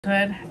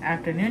Good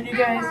afternoon, you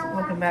guys.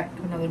 Welcome back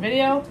to another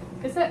video.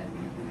 Is it?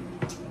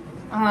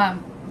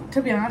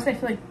 To be honest, I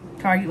feel like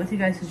Target with you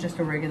guys is just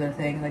a regular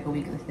thing, like a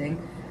weekly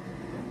thing.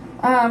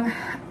 I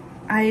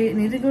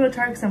need to go to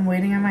Target because I'm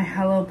waiting on my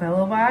Hello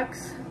Bello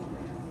box.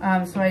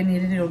 So I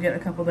needed to go get a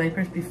couple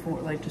diapers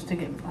before, like, just to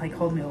get, like,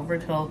 hold me over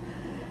till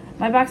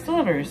my box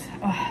delivers.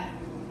 Ugh,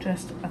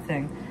 just a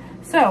thing.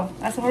 So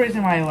that's the whole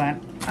reason why I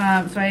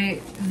went. So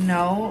I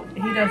know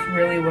he does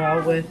really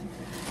well with.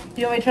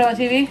 You want me to turn on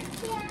the TV?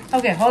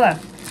 Okay, hold on.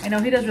 I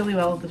know he does really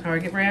well with the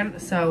Target brand,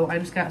 so I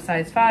just got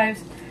size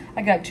 5s.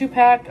 I got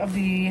 2-pack of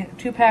the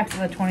 2-packs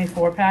of the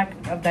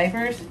 24-pack of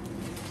diapers.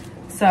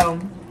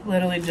 So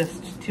literally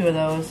just 2 of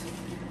those.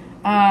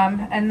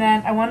 And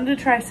then I wanted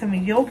to try some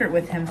yogurt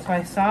with him, so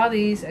I saw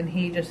these and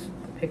he just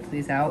picked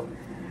these out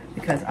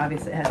because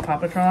obviously it has Paw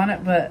Patrol on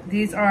it. But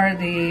these are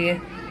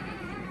the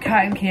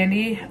cotton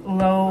candy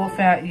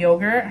low-fat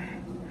yogurt.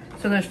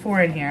 So there's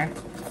 4 in here.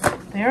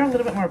 They are a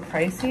little bit more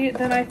pricey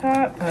than I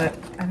thought, but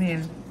I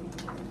mean,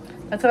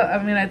 it's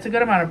a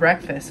good amount of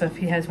breakfast. So if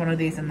he has one of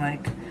these and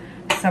like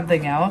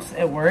something else,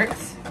 it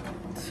works.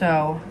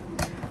 So,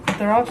 but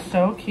they're all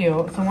so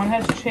cute. So one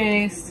has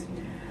Chase,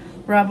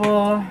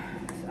 Rebel,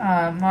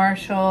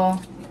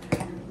 Marshall,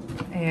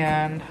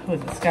 and who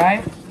is it?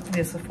 Sky.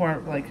 These are the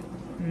 4 like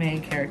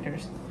main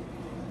characters.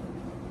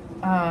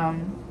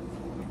 And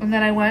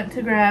then I went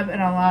to grab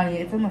an Alani.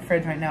 It's in the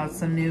fridge right now. It's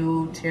the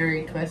new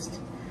cherry twist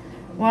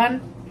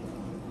one.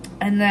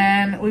 And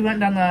then we went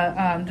down the,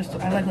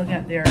 I like looking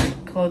at their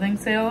clothing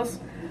sales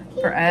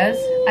for Ez.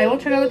 I will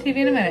turn on the TV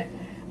in a minute.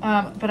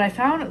 But I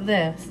found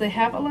this. They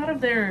have a lot of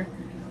their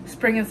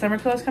spring and summer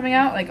clothes coming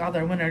out, like all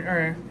their winter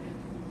or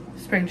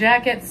spring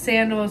jackets,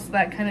 sandals,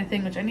 that kind of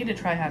thing, which I need to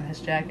try on his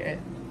jacket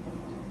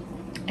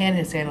and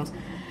his sandals.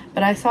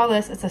 But I saw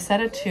this. It's a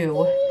set of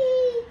 2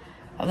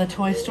 of the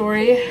Toy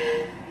Story.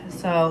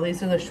 So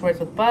these are the shorts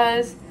with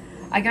Buzz.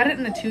 I got it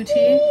in the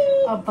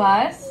 2T of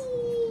Buzz.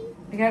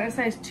 I got a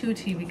size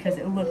 2T because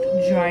it looked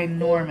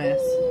ginormous.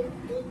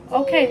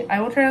 Okay,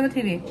 I will turn on the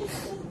TV.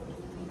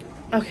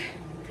 Okay.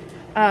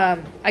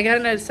 I got it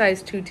in a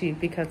size 2T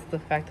because of the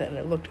fact that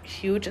it looked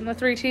huge in the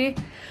 3T.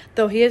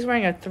 Though he is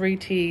wearing a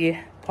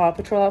 3T Paw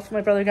Patrol outfit my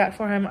brother got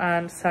for him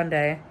on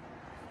Sunday.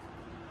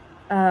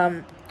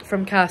 From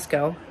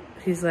Costco.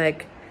 He's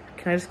like,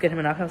 can I just get him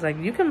an outfit? I was like,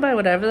 you can buy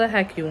whatever the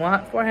heck you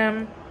want for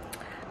him.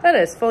 That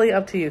is fully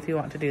up to you if you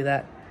want to do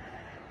that.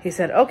 He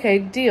said, okay,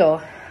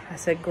 deal. I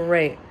said,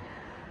 great.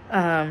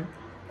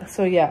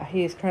 So yeah,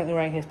 he's currently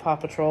wearing his Paw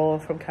Patrol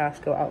from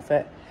Costco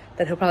outfit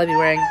that he'll probably be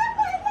wearing.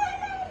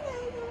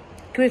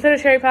 Can we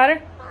finish Harry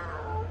Potter?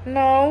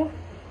 No.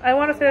 I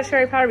want to finish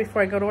Harry Potter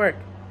before I go to work.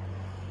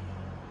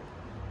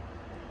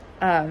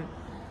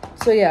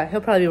 So yeah,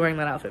 he'll probably be wearing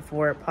that outfit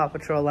for Paw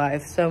Patrol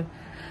Live. So,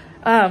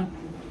 but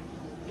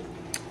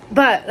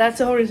that's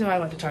the whole reason why I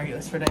went to Target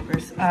was for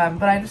diapers.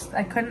 But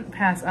I couldn't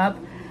pass up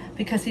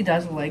because he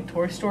does like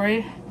Toy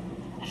Story.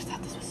 I just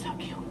thought this was so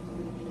cute.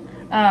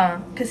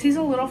 Because he's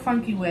a little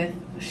funky with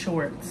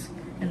shorts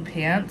and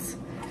pants.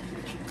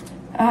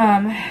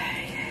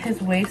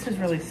 His waist is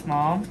really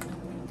small,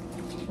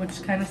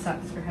 which kind of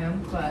sucks for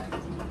him, but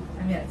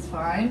I mean, it's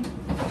fine.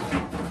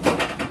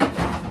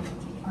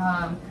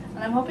 And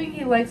I'm hoping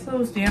he likes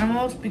those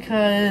Danimals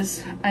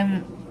because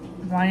I'm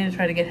wanting to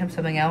try to get him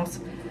something else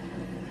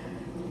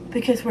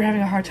because we're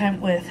having a hard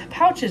time with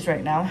pouches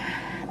right now,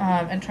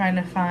 and trying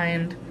to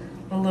find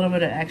a little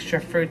bit of extra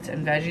fruits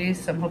and veggies.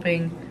 So I'm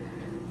hoping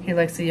he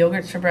likes the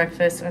yogurts for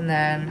breakfast, and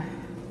then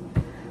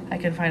I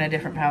can find a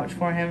different pouch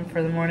for him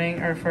for the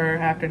morning or for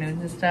afternoons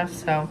and stuff.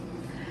 So,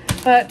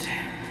 but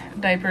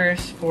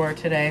diapers for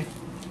today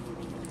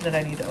that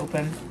I need to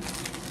open,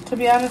 to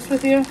be honest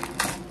with you.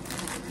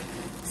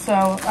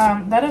 So,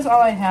 that is all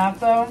I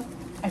have though.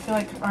 I feel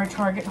like our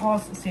Target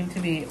hauls seem to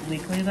be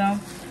weekly though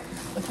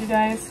with you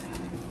guys.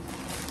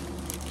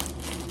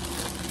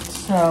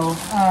 So,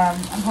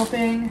 I'm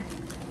hoping,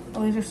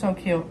 oh, these are so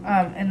cute.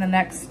 In the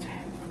next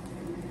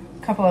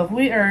couple of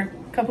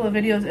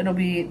videos, it'll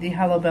be the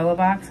Hello Bello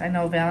box. I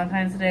know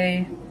Valentine's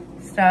Day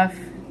stuff,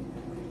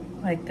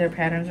 like their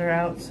patterns are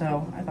out,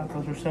 so I thought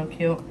those were so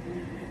cute.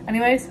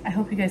 Anyways, I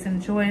hope you guys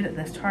enjoyed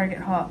this Target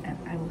haul, and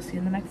I will see you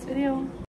in the next video.